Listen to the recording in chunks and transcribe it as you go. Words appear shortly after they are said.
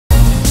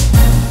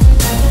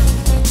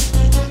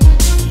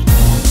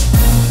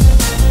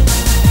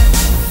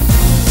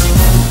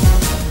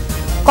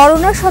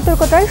Corona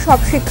সতর্কতায় সব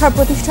শিক্ষা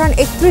প্রতিষ্ঠান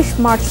 ৩১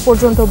 মার্চ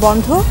পর্যন্ত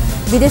বন্ধ।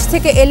 বিদেশ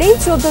থেকে এলেই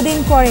 ১৪ দিন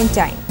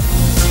কোয়ারেন্টাইন।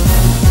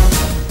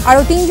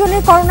 আরও ৩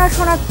 জনের করোনা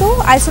শনাক্ত,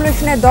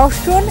 আইসোলেশনে ১০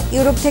 জন।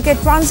 ইউরোপ থেকে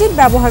ট্রানজিট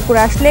ব্যবহার করে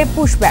আসলে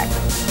পুশব্যাক।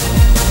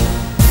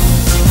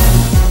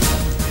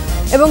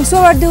 এবং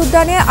সোহরাওয়ার্দী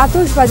উদ্যানে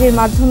আতশবাজির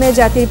মাধ্যমে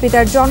জাতির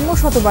পিতার জন্ম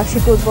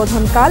শতবার্ষিকী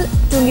উদ্বোধনকাল।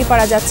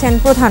 টুঙ্গিপাড়া যাচ্ছেন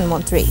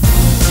প্রধানমন্ত্রী।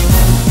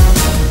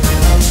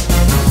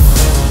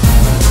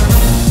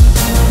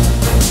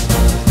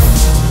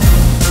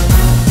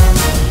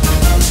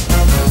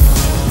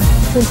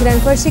 শুনছিলেন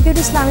ফার্স্ট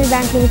সিকিউরিটি ইসলামী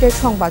ব্যাংক লিমিটেড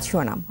সংবাদ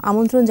শিরোনাম।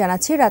 আমন্ত্রণ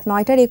জানাচ্ছি রাত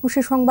 ৯টার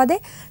 ২১ সংবাদে।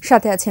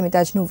 সাথে আছে আমি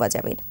তাজনুভা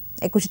জাবির।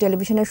 একুশে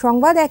টেলিভিশনের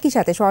সংবাদ একই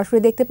সাথে সরাসরি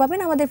দেখতে পাবেন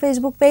আমাদের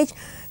ফেসবুক পেজ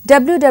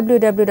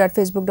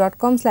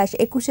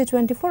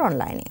www.facebook.com/ekushe24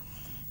 অনলাইনে।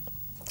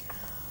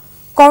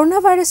 করোনা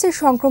ভাইরাসের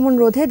সংক্রমণ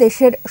রোধে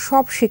দেশের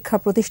সব শিক্ষা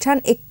প্রতিষ্ঠান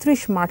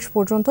 ৩১ মার্চ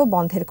পর্যন্ত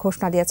বন্ধের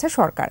ঘোষণা দিয়েছে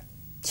সরকার।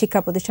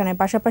 শিক্ষা প্রতিষ্ঠানের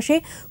পাশাপাশি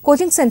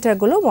কোচিং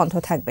সেন্টারগুলো বন্ধ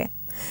থাকবে।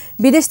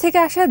 বিদেশ থেকে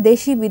আসা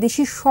দেশি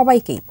বিদেশি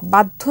সবাইকেই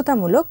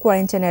বাধ্যতামূলক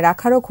কোয়ারেন্টাইনে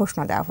রাখারও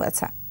ঘোষণা দেওয়া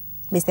হয়েছে।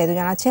 বিস্তারিত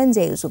জানাচ্ছেন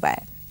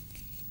জুবায়ের।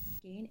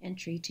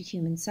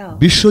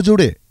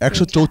 বিশ্বজুড়ে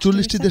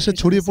 ১৪৪টি দেশে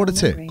ছড়িয়ে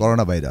পড়েছে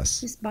করোনা ভাইরাস।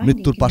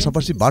 মৃত্যুর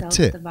পাশাপাশি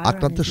বাড়ছে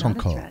আক্রান্তের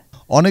সংখ্যাও।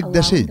 অনেক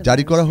দেশেই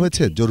জারি করা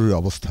হয়েছে জরুরি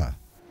অবস্থা।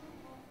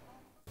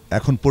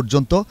 এখন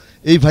পর্যন্ত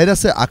এই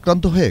ভাইরাসে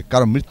আক্রান্ত হয়ে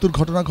কারো মৃত্যুর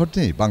ঘটনা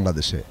ঘটেনি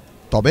বাংলাদেশে।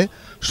 তবে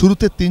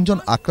শুরুতে ৩ জন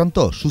আক্রান্ত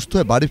সুস্থ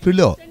হয়ে বাড়ি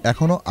ফিরলেও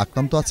এখনও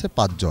আক্রান্ত আছে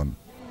 ৫ জন।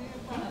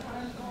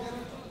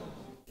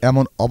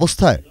 এমন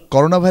অবস্থায়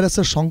করোনা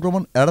ভাইরাসের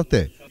সংক্রমণ এড়াতে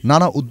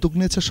নানা উদ্যোগ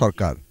নিয়েছে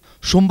সরকার।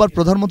 সোমবার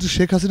প্রধানমন্ত্রী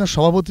শেখ হাসিনার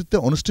সভাপতিত্বে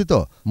অনুষ্ঠিত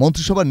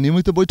মন্ত্রিসভার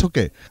নিয়মিত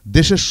বৈঠকে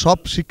দেশের সব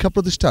শিক্ষা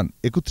প্রতিষ্ঠান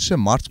 ৩১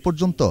 মার্চ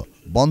পর্যন্ত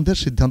বন্ধের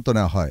সিদ্ধান্ত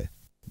নেওয়া হয়।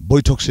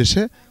 বৈঠক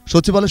শেষে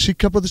সচিবালয়ে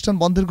শিক্ষা প্রতিষ্ঠান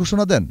বন্ধের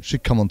ঘোষণা দেন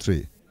শিক্ষামন্ত্রী।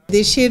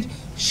 দেশের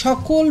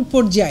সকল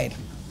পর্যায়ের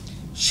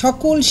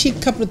সকল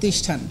শিক্ষা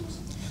প্রতিষ্ঠান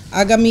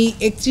আগামী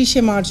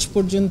 ৩১ মার্চ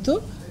পর্যন্ত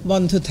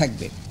বন্ধ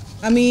থাকবে।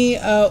 আমি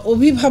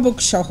অভিভাবক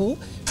সহ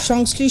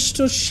সংশ্লিষ্ট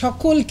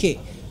সকলকে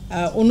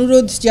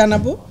অনুরোধ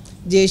জানাবো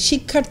যে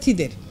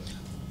শিক্ষার্থীদের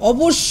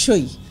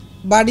অবশ্যই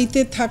বাড়িতে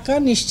থাকা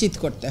নিশ্চিত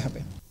করতে হবে।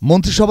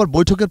 মন্ত্রিসভার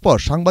বৈঠকের পর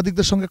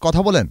সাংবাদিকদের সঙ্গে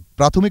কথা বলেন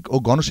প্রাথমিক ও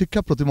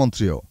গণশিক্ষা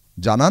প্রতিমন্ত্রীও।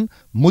 জানান,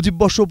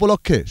 মুজিববর্ষ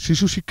উপলক্ষে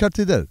শিশু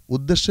শিক্ষার্থীদের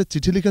উদ্দেশ্যে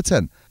চিঠি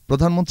লিখেছেন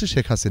প্রধানমন্ত্রী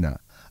শেখ হাসিনা।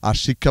 আর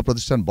শিক্ষা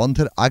প্রতিষ্ঠান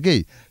বন্ধের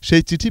আগেই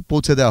সেই চিঠি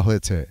পৌঁছে দেওয়া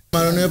হয়েছে।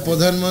 মাননীয়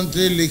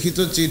প্রধানমন্ত্রীর লিখিত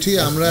চিঠি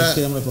আমরা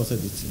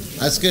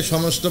আজকে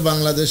সমস্ত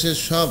বাংলাদেশের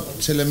সব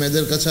ছেলে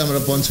মেয়েদের কাছে আমরা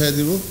পৌঁছায়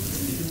দিব।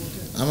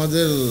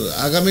 আমাদের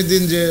আগামী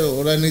দিন যে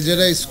ওরা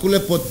নিজেরা স্কুলে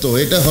পড়তো,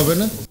 এটা হবে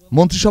না।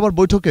 মন্ত্রিসভার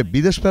বৈঠকে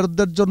বিদেশ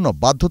ফেরতদের জন্য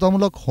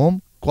বাধ্যতামূলক হোম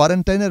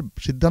কোয়ারেন্টাইনের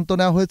সিদ্ধান্ত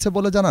নেওয়া হয়েছে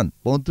বলে জানান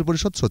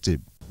মন্ত্রিপরিষদ সচিব।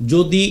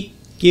 যদি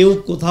কেউ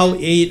কোথাও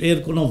এর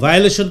কোনো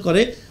ভায়োলেশন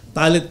করে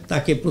তাহলে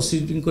তাকে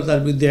প্রসিডিং করে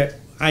তার বিরুদ্ধে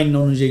আইন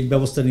অনুযায়ী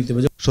ব্যবস্থা নিতে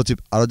হবে। সচিব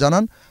আরও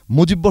জানান,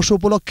 মুজিববর্ষ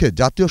উপলক্ষে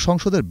জাতীয়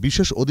সংসদের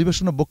বিশেষ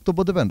অধিবেশনে বক্তব্য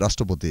দেবেন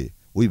রাষ্ট্রপতি।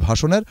 ওই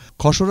ভাষণের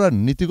খসড়ার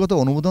নীতিগত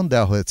অনুমোদন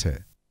দেওয়া হয়েছে।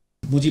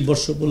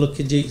 মুজিববর্ষ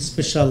উপলক্ষে যে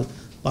স্পেশাল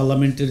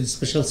পার্লামেন্টের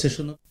স্পেশাল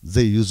সেশন।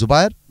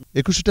 জুবায়ের,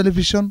 একুশে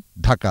টেলিভিশন,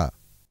 ঢাকা।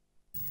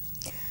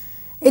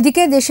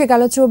 এদিকে দেশে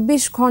গেল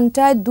 ২৪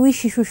 ঘণ্টায় ২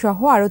 শিশুসহ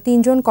আরও ৩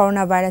 জন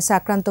করোনা ভাইরাসে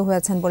আক্রান্ত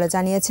হয়েছেন বলে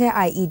জানিয়েছে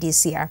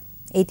IEDCR।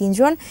 এই 3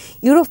 জন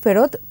ইউরোপ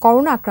ফেরত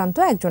করোনা আক্রান্ত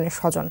একজনের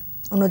স্বজন।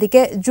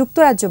 অন্যদিকে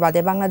যুক্তরাজ্য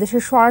বাদে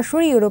বাংলাদেশের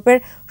সরাসরি ইউরোপের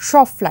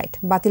সব ফ্লাইট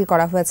বাতিল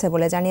করা হয়েছে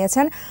বলে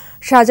জানিয়েছেন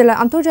শাহজালাল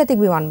আন্তর্জাতিক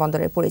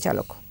বিমানবন্দরের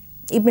পরিচালক।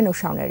 ইবনে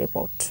নুশাউনের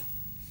রিপোর্ট।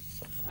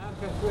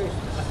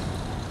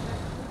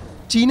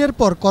 চীনের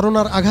পর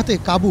করোনার আঘাতে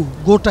কাবু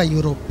গোটা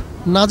ইউরোপ।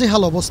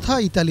 নাজেহাল অবস্থা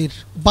ইতালির।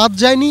 বাদ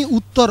যায়নি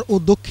উত্তর ও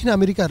দক্ষিণ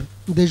আমেরিকার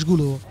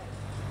দেশগুলো।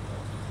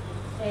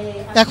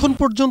 এখন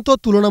পর্যন্ত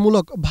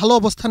তুলনামূলক ভালো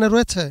অবস্থানে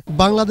রয়েছে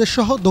বাংলাদেশ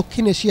সহ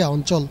দক্ষিণ এশিয়া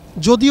অঞ্চল।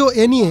 যদিও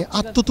এ নিয়ে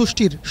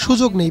আত্মতুষ্টির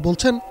সুযোগ নেই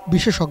বলছেন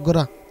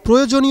বিশেষজ্ঞরা।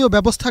 প্রয়োজনীয়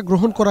ব্যবস্থা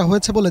গ্রহণ করা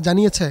হয়েছে বলে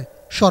জানিয়েছে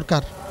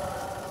সরকার।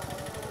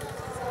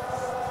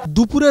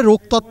 দুপুরে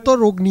রোগতত্ত্ব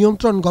রোগ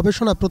নিয়ন্ত্রণ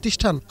গবেষণা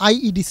প্রতিষ্ঠান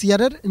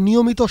IEDCR এর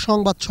নিয়মিত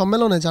সংবাদ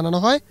সম্মেলনে জানানো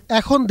হয়,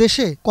 এখন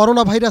দেশে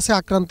করোনা ভাইরাসে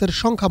আক্রান্তের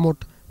সংখ্যা মোট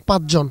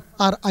 ৫ জন,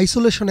 আর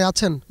আইসোলেশনে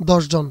আছেন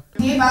 10 জন।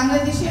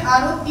 বাংলাদেশে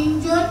আরো 3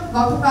 জন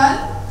গতকাল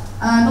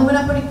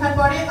নমুনা পরীক্ষার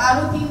পরে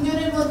আরো 3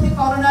 জনের মধ্যে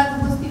করোনার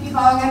উপস্থিতি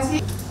পাওয়া গেছে।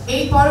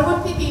 এই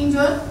পরবর্তী 3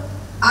 জন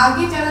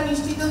আগে যারা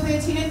নিশ্চিত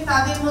হয়েছিলেন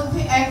তাদের মধ্যে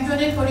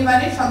একজনের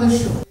পরিবারের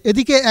সদস্য।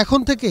 এদিকে এখন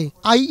থেকে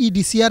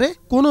IEDCR এ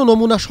কোনো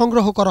নমুনা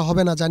সংগ্রহ করা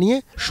হবে না জানিয়ে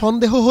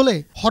সন্দেহ হলে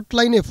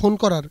হটলাইনে ফোন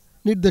করার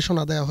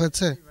নির্দেশনা দেওয়া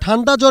হয়েছে।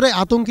 ঠান্ডা জ্বরে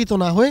আতঙ্কিত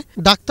না হয়ে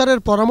ডাক্তারের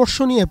পরামর্শ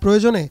নিয়ে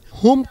প্রয়োজনে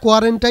হোম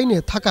কোয়ারেন্টাইনে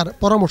থাকার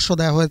পরামর্শ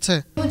দেওয়া হয়েছে।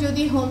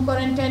 যদি হোম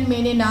কোয়ারেন্টাইন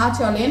মেনে না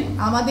চলেন,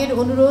 আমাদের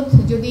অনুরোধ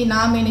যদি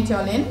না মেনে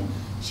চলেন,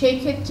 সেই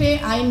ক্ষেত্রে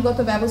আইনগত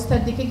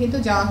ব্যবস্থার দিকে কিন্তু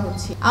যাওয়া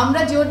হচ্ছে।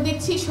 আমরা জোর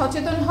দিচ্ছি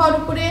সচেতন হওয়ার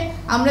উপরে,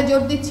 আমরা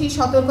জোর দিচ্ছি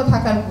সতর্ক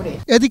থাকার উপরে।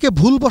 এদিকে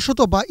ভুলবশত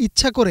বা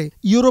ইচ্ছা করে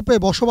ইউরোপে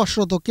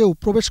বসবাসরত কেউ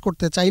প্রবেশ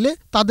করতে চাইলে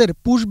তাদের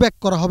পুশব্যাক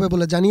করা হবে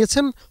বলে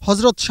জানিয়েছেন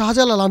হযরত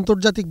শাহজালাল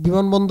আন্তর্জাতিক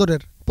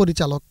বিমানবন্দরের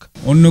পরিচালক।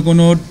 অন্য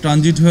কোনো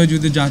ট্রানজিট হয়ে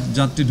যদি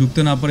যাত্রী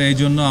ঢুকতে না পারে এই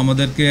জন্য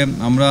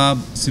আমরা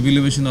সিভিল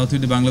এভিয়েশন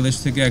অথরিটি বাংলাদেশ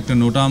থেকে একটা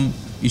নোটাম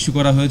ইস্যু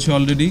করা হয়েছে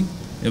অলরেডি,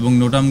 এবং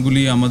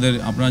নোটামগুলি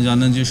আপনারা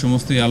জানেন যে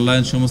সমস্ত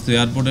এয়ারলাইন সমস্ত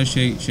এয়ারপোর্টে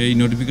সেই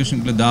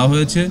নোটিফিকেশনগুলো দেওয়া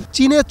হয়েছে।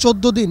 চীনে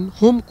 14 দিন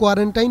হোম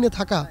কোয়ারেন্টাইনে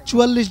থাকা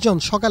 44 জন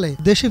সকালে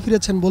দেশে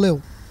ফিরেছেন বলেও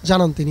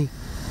জানান তিনি।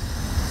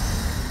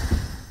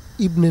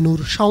 ইবনে নূর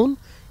শাওন,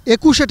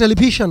 একুশে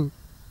টেলিভিশন,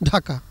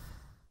 ঢাকা।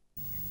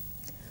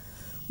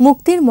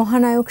 মুক্তির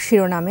মহানায়ক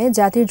শিরোনামে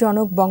জাতির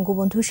জনক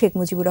বঙ্গবন্ধু শেখ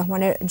মুজিবুর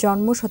রহমানের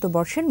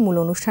জন্মশতবর্ষের মূল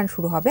অনুষ্ঠান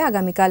শুরু হবে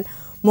আগামীকাল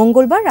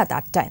মঙ্গলবার রাত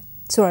 8টায়।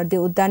 সোহরাওয়ার্দী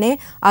উদ্যানে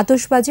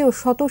আতশবাজি ও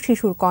শত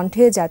শিশুর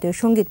কণ্ঠে জাতীয়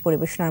সঙ্গীত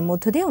পরিবেশনার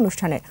মধ্য দিয়ে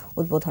অনুষ্ঠানের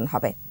উদ্বোধন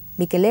হবে।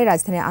 বিকেলে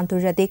রাজধানীর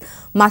আন্তর্জাতিক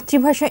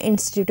মাতৃভাষা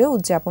ইনস্টিটিউটে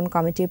উদযাপন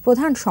কমিটির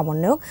প্রধান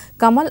সমন্বয়ক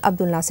কামাল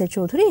আব্দুল নাসের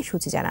চৌধুরী এই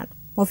সূচি জানান।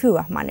 মফিউর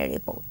রহমানের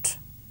রিপোর্ট।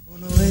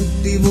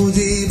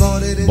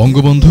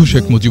 বঙ্গবন্ধু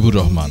শেখ মুজিবুর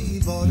রহমান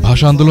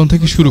ভাষা আন্দোলন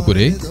থেকে শুরু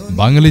করে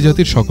বাঙালি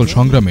জাতির সকল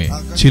সংগ্রামে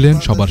ছিলেন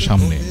সবার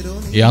সামনে।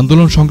 এই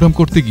আন্দোলন সংগ্রাম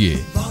করতে গিয়ে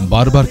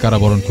বারবার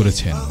কারাবরণ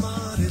করেছেন।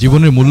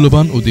 জীবনের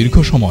মূল্যবান ও দীর্ঘ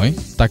সময়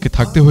তাকে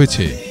থাকতে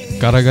হয়েছে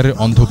কারাগারের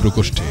অন্ধ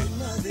প্রকোষ্ঠে,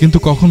 কিন্তু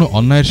কখনো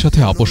অন্যায়ের সাথে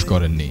আপোষ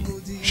করেননি।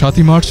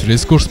 7ই মার্চ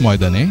রেসকোর্স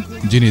ময়দানে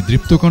যিনি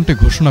দৃপ্তকণ্ঠে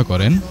ঘোষণা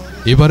করেন,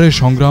 এবারের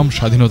সংগ্রাম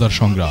স্বাধীনতার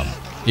সংগ্রাম,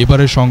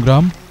 এবারের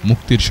সংগ্রাম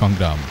মুক্তির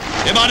সংগ্রাম,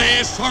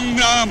 এবারের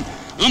সংগ্রাম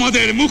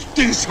আমাদের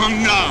মুক্তির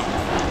সংগ্রাম।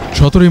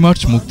 17ই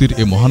মার্চ মুক্তির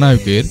এ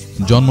মহানায়কের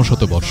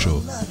জন্মশতবর্ষ।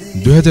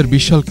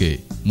 2020 সালকে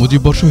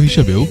মুজিববর্ষ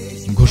হিসেবেও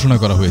ঘোষণা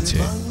করা হয়েছে।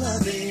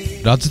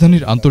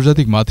 রাজধানীর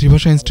আন্তর্জাতিক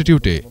মাতৃভাষা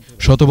ইনস্টিটিউটে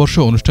শতবর্ষ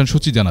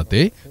অনুষ্ঠানসূচি জানাতে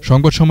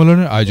সংবাদ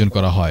সম্মেলনের আয়োজন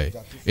করা হয়।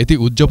 এতে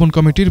উদযাপন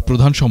কমিটির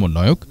প্রধান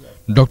সমন্বয়ক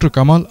ড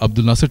কামাল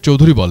আব্দুল নাসের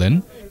চৌধুরী বলেন,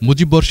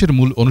 মুজিববর্ষের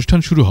মূল অনুষ্ঠান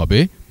শুরু হবে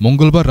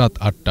মঙ্গলবার রাত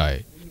 8টায়।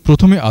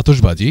 প্রথমে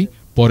আতশবাজি,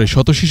 পরে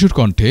শত শিশুর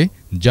কণ্ঠে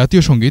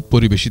জাতীয় সঙ্গীত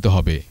পরিবেশিত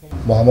হবে।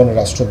 মহামান্য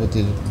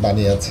রাষ্ট্রপতির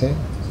বাণী আছে,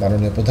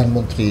 মাননীয়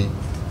প্রধানমন্ত্রী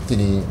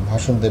তিনি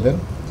ভাষণ দেবেন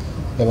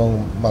এবং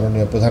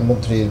মাননীয়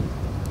প্রধানমন্ত্রীর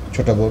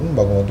ছোট বোন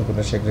বঙ্গবন্ধু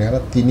কন্যা শেখ রেহানা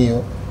তিনিও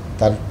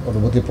তার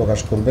অনুভূতি প্রকাশ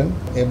করবেন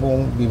এবং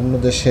বিভিন্ন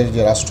দেশের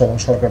যে রাষ্ট্র এবং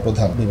সরকার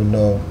প্রধান, বিভিন্ন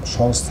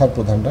সংস্থার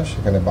প্রধানরা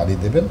সেখানে বাড়ি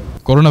দেবেন।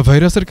 করোনা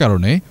ভাইরাসের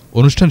কারণে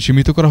অনুষ্ঠান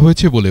সীমিত করা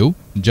হয়েছে বলেও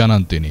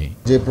জানান তিনি।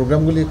 যে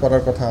প্রোগ্রামগুলি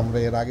করার কথা আমরা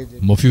এর আগে।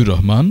 মফিউর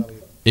রহমান,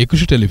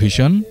 একুশে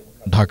টেলিভিশন,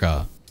 ঢাকা।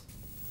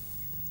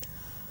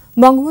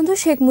 বঙ্গবন্ধু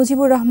শেখ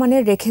মুজিবুর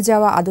রহমানের রেখে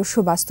যাওয়া আদর্শ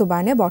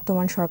বাস্তবায়নে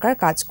বর্তমান সরকার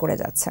কাজ করে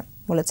যাচ্ছে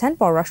বলেছেন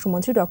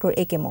পররাষ্ট্রমন্ত্রী ড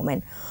একে মোমেন।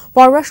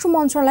 পররাষ্ট্র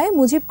মন্ত্রণালয়ে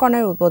মুজিব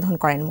কর্নার উদ্বোধন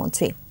করেন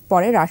মন্ত্রী।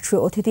 পরে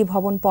রাষ্ট্রীয় অতিথি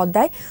ভবন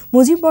পদ্মায়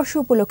মুজিববর্ষ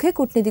উপলক্ষে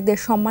কূটনীতিকদের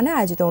সম্মানে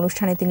আয়োজিত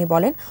অনুষ্ঠানে তিনি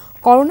বলেন,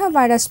 করোনা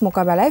ভাইরাস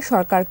মোকাবেলায়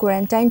সরকার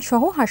কোয়ারেন্টাইন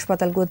সহ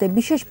হাসপাতালগুলোতে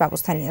বিশেষ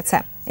ব্যবস্থা নিয়েছে।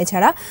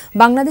 এছাড়া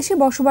বাংলাদেশে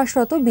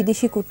বসবাসরত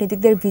বিদেশি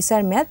কূটনীতিকদের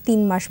ভিসার মেয়াদ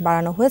 3 মাস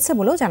বাড়ানো হয়েছে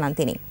বলেও জানান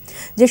তিনি।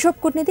 যেসব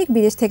কূটনীতিক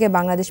বিদেশ থেকে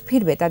বাংলাদেশ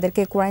ফিরবে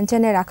তাদেরকে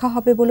কোয়ারেন্টাইনে রাখা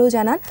হবে বলেও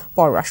জানান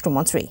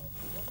পররাষ্ট্রমন্ত্রী।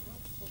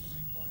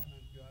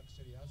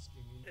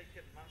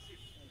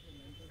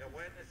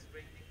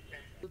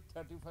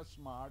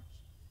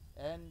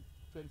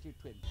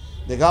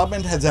 The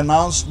government has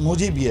announced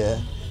Mujib Year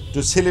to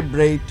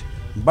celebrate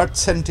birth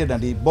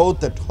centenary both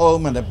at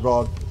home and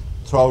abroad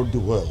throughout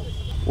the world.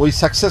 We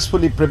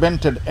successfully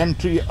prevented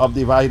entry of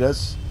the virus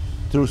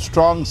through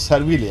strong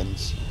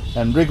surveillance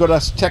and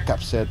rigorous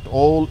checkups at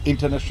all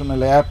international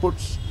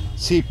airports,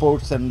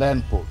 seaports and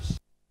land ports.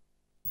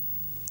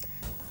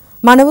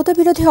 মানবতা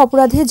বিরোধী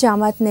অপরাধে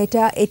জামায়াত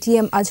নেতা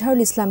ATM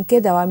Azharul ইসলামকে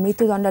দেওয়া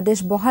মৃত্যুদণ্ডাদেশ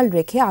বহাল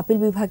রেখে appeal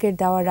বিভাগের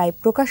দেওয়া রায়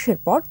প্রকাশের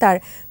পর তার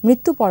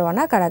মৃত্যু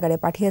পরোয়ানা কারাগারে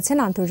পাঠিয়েছেন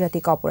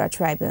আন্তর্জাতিক অপরাধ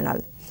ট্রাইব্যুনাল।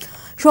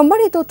 সোমবার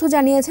এই তথ্য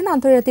জানিয়েছেন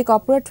আন্তর্জাতিক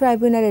অপরাধ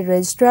ট্রাইব্যুনালের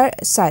রেজিস্ট্রার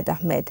সাইদ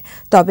আহমেদ।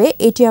 তবে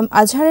এটিএম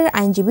আজহারের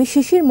আইনজীবী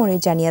শিশির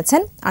মনির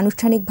জানিয়েছেন,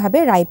 আনুষ্ঠানিকভাবে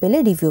রায় পেলে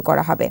রিভিউ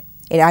করা হবে।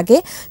 এর আগে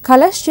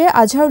খালাস চেয়ে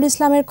আজহারুল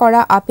ইসলামের করা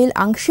আপিল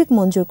আংশিক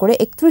মঞ্জুর করে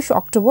 31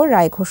 অক্টোবর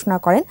রায় ঘোষণা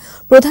করেন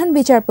প্রধান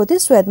বিচারপতি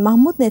সৈয়দ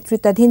মাহমুদ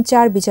নেতৃত্বাধীন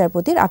 4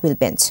 বিচারপতির আপিল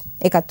বেঞ্চ।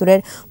 71-এর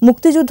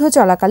মুক্তিযুদ্ধ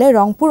চলাকালে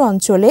রংপুর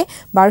অঞ্চলে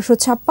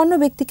 1256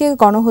 ব্যক্তিকে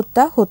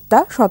গণহত্যা, হত্যা,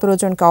 17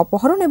 জনকে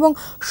অপহরণ এবং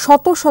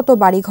শত শত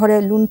বাড়িঘরে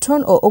লুণ্ঠন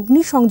ও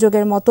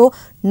অগ্নিসংযোগের মতো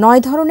 9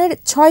 ধরনের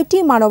 6টি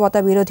মানবতা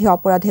বিরোধী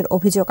অপরাধের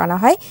অভিযোগ আনা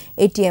হয়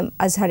এটিএম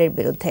আজহারের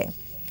বিরুদ্ধে।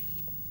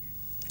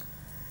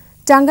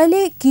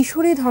 টাঙ্গাইলে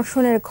কিশোরী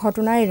ধর্ষণের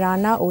ঘটনায়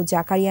রানা ও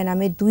জাকারিয়া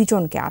নামে 2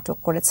 জনকে আটক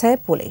করেছে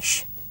পুলিশ।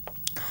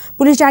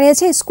 পুলিশ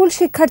জানিয়েছে, স্কুল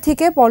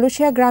শিক্ষার্থীকে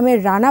পলসিয়া গ্রামের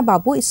রানা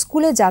বাবু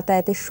স্কুলে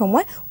যাতায়াতের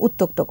সময়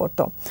উত্ত্যক্ত করত।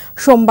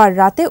 সোমবার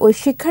রাতে ওই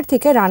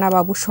শিক্ষার্থীকে রানা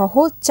বাবু সহ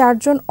 4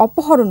 জন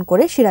অপহরণ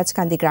করে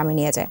সিরাজকান্দি গ্রামে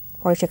নিয়ে যায়।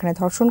 পরে সেখানে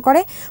ধর্ষণ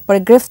করে। পরে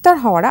গ্রেফতার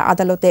হওয়ারা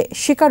আদালতে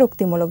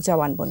স্বীকারোক্তিমূলক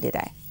জবানবন্দি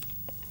দেয়।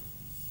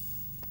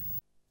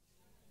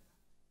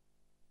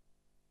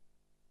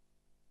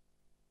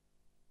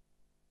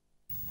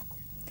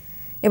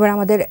 এবার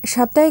আমাদের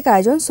সাপ্তাহিক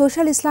আয়োজন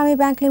সোশ্যাল ইসলামী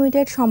ব্যাংক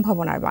লিমিটেড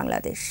সম্ভাবনার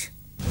বাংলাদেশ।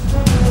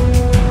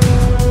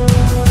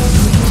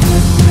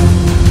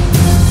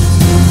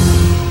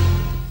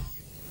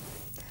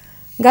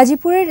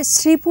 গাজীপুরের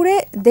শ্রীপুরে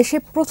দেশে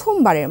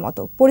প্রথমবারের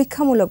মতো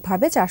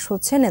পরীক্ষামূলকভাবে চাষ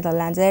হচ্ছে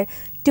নেদারল্যান্ডসের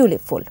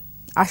টিউলিপ ফুল।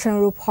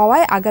 আশানুরূপ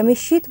হওয়ায় আগামী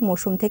শীত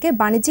মৌসুম থেকে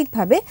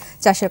বাণিজ্যিকভাবে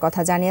চাষের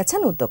কথা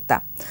জানিয়েছেন উদ্যোক্তা।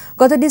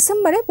 গত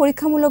ডিসেম্বরে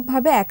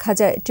পরীক্ষামূলকভাবে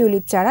 1000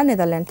 টিউলিপ চারা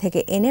নেদারল্যান্ড থেকে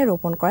এনে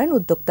রোপণ করেন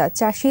উদ্যোক্তা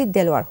চাষি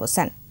দেলোয়ার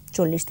হোসেন।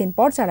 40 দিন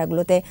পর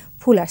চারাগুলোতে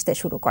ফুল আসতে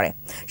শুরু করে।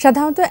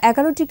 সাধারণত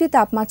 11 ডিগ্রি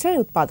তাপমাত্রায়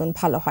উৎপাদন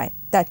ভালো হয়।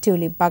 তার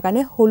টিউলিপ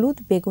বাগানে হলুদ,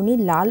 বেগুনি,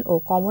 লাল ও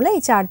কমলা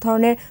এই 4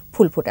 ধরনের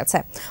ফুল ফুটেছে।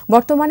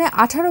 বর্তমানে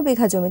 18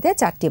 বিঘা জমিতে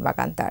 4টি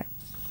বাগান তার।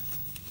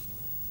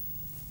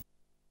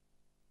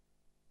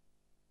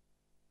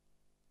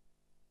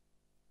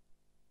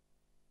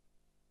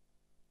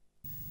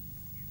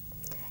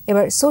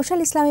 এবার সোশ্যাল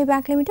ইসলামী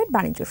ব্যাংক লিমিটেড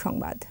বাণিজ্য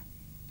সংবাদ।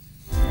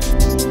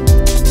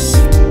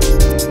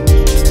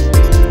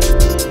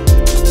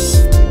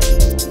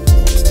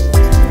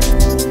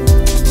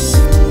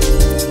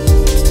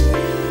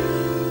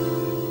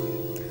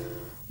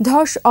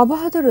 ধস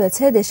অব্যাহত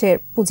রয়েছে দেশের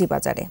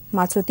পুঁজিবাজারে।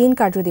 মাত্র 3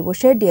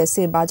 কার্যদিবসে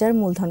ডিএসসির বাজার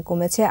মূলধন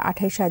কমেছে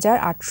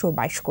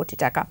 28,822 কোটি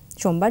টাকা।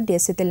 সোমবার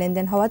ডিএসসিতে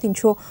লেনদেন হওয়া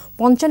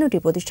 355টি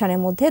প্রতিষ্ঠানের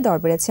মধ্যে দর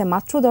বেড়েছে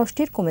মাত্র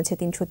 10টির, কমেছে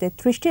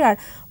 333টির, আর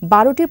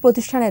 12টি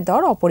প্রতিষ্ঠানের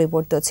দর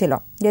অপরিবর্তিত ছিল।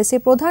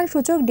 ডিএসসির প্রধান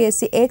সূচক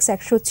ডিএসসি এক্স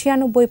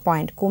 196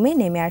 পয়েন্ট কমে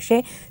নেমে আসে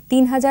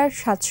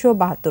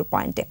 3772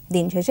 পয়েন্টে।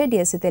 দিন শেষে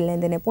ডিএসসিতে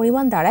লেনদেনের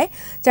পরিমাণ দাঁড়ায়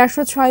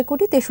 406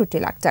 কোটি 63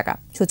 লাখ টাকা।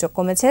 সূচক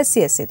কমেছে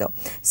সিএসসিতেও।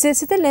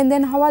 সিএসসিতে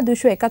লেনদেন হওয়া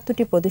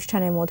 271টি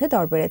প্রতিষ্ঠানের মধ্যে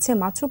দর বেড়েছে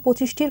মাত্র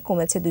 25টির,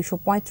 কমেছে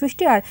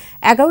 235টির, আর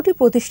 11টি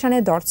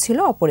প্রতিষ্ঠানের দর ছিল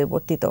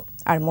অপরিবর্তিত।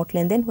 আর মোট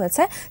লেনদেন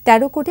হয়েছে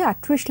 13 কোটি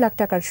 38 লাখ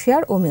টাকার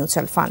শেয়ার ও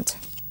মিউচুয়াল ফান্ড।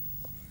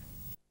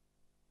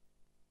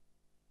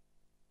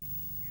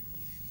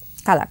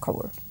 কালা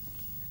খবর।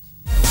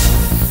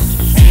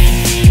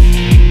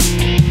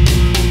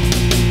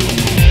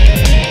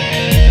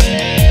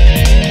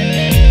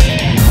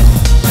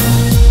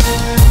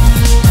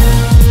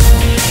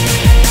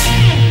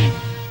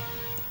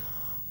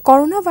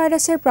 করোনা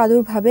ভাইরাসের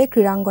প্রাদুর্ভাবে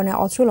ক্রীড়াঙ্গনে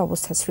অচল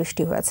অবস্থা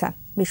সৃষ্টি হয়েছে।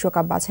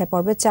 বিশ্বকাপ বাছাই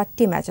পর্বে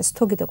 4টি ম্যাচ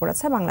স্থগিত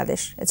করেছে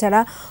বাংলাদেশ। এছাড়া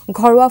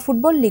ঘরোয়া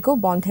ফুটবল লিগও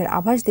বন্ধের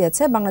আভাস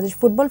দিয়েছে বাংলাদেশ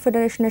ফুটবল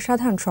ফেডারেশনের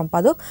সাধারণ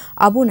সম্পাদক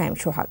আবু নাইম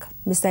সোহাগ।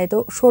 বিস্তারিত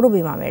সৌরভ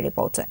ইমামের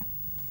রিপোর্টে।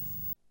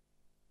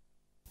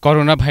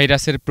 করোনা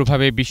ভাইরাসের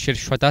প্রভাবে বিশ্বের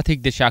শতাধিক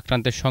দেশে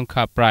আক্রান্তের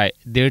সংখ্যা প্রায়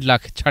 1.5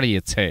 লাখ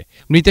ছাড়িয়েছে।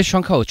 মৃতের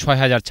সংখ্যাও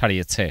 6000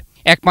 ছাড়িয়েছে।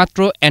 একমাত্র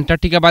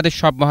অ্যান্টার্কটিকা বাদে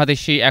সব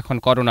মহাদেশেই এখন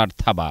করোনার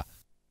থাবা।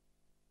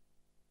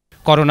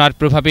 করোনার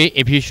প্রভাবে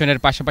এভিয়েশনের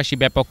পাশাপাশি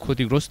ব্যাপক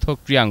ক্ষতিগ্রস্ত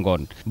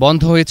ক্রীড়াঙ্গন।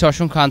 বন্ধ হয়েছে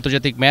অসংখ্য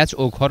আন্তর্জাতিক ম্যাচ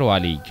ও ঘরোয়া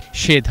লিগ।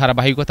 সে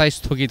ধারাবাহিকতায়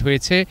স্থগিত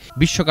হয়েছে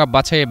বিশ্বকাপ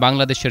বাছাইয়ে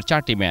বাংলাদেশের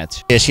 4টি ম্যাচ।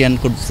 এশিয়ান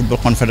ফুটবল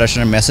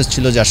কনফেডারেশনের মেসেজ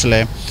ছিল যে আসলে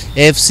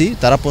এএফসি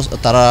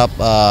তারা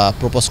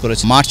প্রপোজ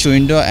করেছে March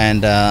window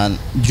and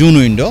June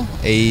window,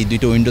 এই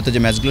দুটো উইন্ডোতে যে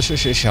ম্যাচগুলো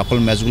সেই সকল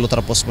ম্যাচগুলো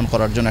তারা পোস্টপোন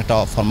করার জন্য একটা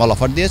ফর্মাল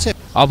অফার দিয়েছে।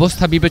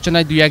 অবস্থা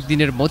বিবেচনায় 2-1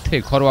 দিনের মধ্যে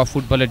ঘরোয়া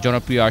ফুটবলের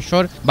জনপ্রিয়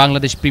আসর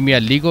বাংলাদেশ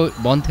প্রিমিয়ার লিগও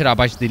বন্ধের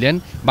আভাস দিলেন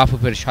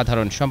বাফুফের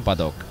সাধারণ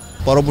সম্পাদক।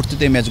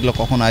 পরবর্তীতে এই ম্যাচগুলো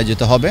কখন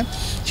আয়োজিত হবে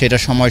সেটা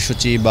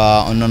সময়সূচি বা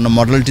অন্যান্য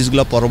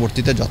মডেলিটিসগুলো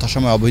পরবর্তীতে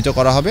যথাসময়ে অবহিত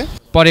করা হবে।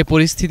 পরে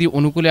পরিস্থিতি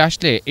অনুকূলে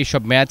আসলে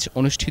এসব ম্যাচ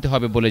অনুষ্ঠিত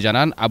হবে বলে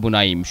জানান আবু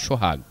নাইম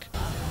সোহাগ।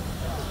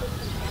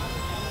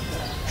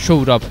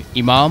 সৌরভ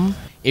ইমাম,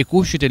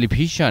 একুশে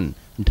টেলিভিশন,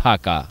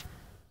 ঢাকা।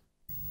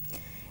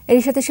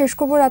 এর সাথে শেষ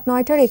করব রাত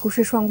 9টার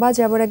একুশে সংবাদ।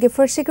 যাবার আগে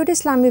ফার্স্ট সিকিউরিটি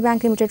ইসলামী ব্যাংক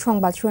লিমিটেড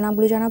সংবাদ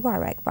শিরোনামগুলো জানাবো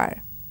আরও একবার।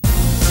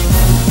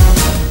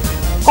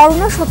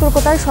 করোনা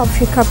সতর্কতায় সব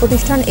শিক্ষা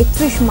প্রতিষ্ঠান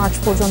 31 মার্চ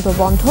পর্যন্ত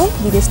বন্ধ।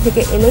 বিদেশ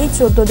থেকে এলেই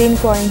 14 দিন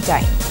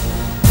কোয়ারেন্টাইন।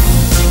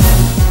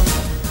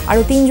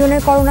 আরও 3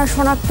 জনের করোনা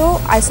শনাক্ত।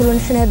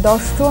 আইসোলেশনের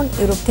 10 জন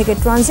ইউরোপ থেকে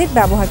ট্রানজিট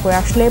ব্যবহার করে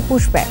আসলে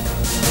পুশব্যাক।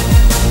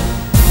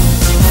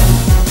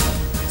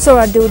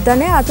 সোহরাওয়ার্দী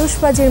উদ্যানে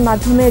আতশবাজির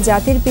মাধ্যমে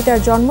জাতির পিতার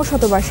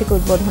জন্মশতবার্ষিকী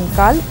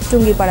উদ্বোধনকাল।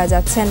 টুঙ্গিপাড়া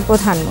যাচ্ছেন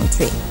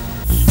প্রধানমন্ত্রী।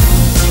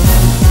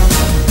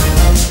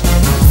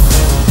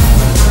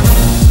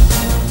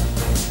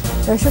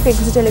 দর্শক,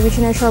 একুশে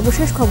টেলিভিশনের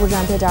সর্বশেষ খবর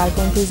জানতে ডায়াল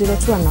করুন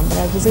 2054 নম্বরে,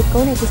 আর ভিজিট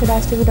করুন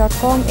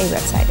ekushe-tv.com এই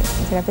ওয়েবসাইটে।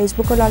 এছাড়া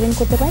ফেসবুকে লগ ইন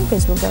করতে পারেন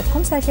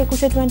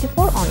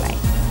facebook.com/ekushe24 অনলাইন।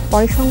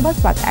 পরের সংবাদ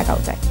রাত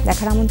 11টায়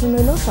দেখার আমন্ত্রণ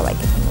রইল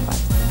সবাইকে।